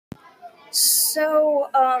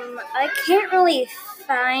I can't really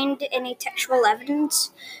find any textual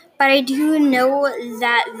evidence, but I do know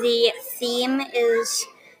that the theme is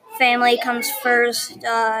family comes first,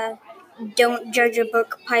 don't judge a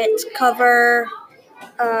book by its cover,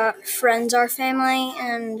 friends are family,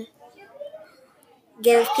 and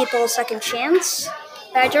give people a second chance.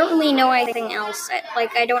 But I don't really know anything else.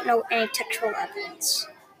 I don't know any textual evidence.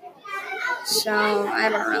 So, I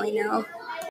don't really know.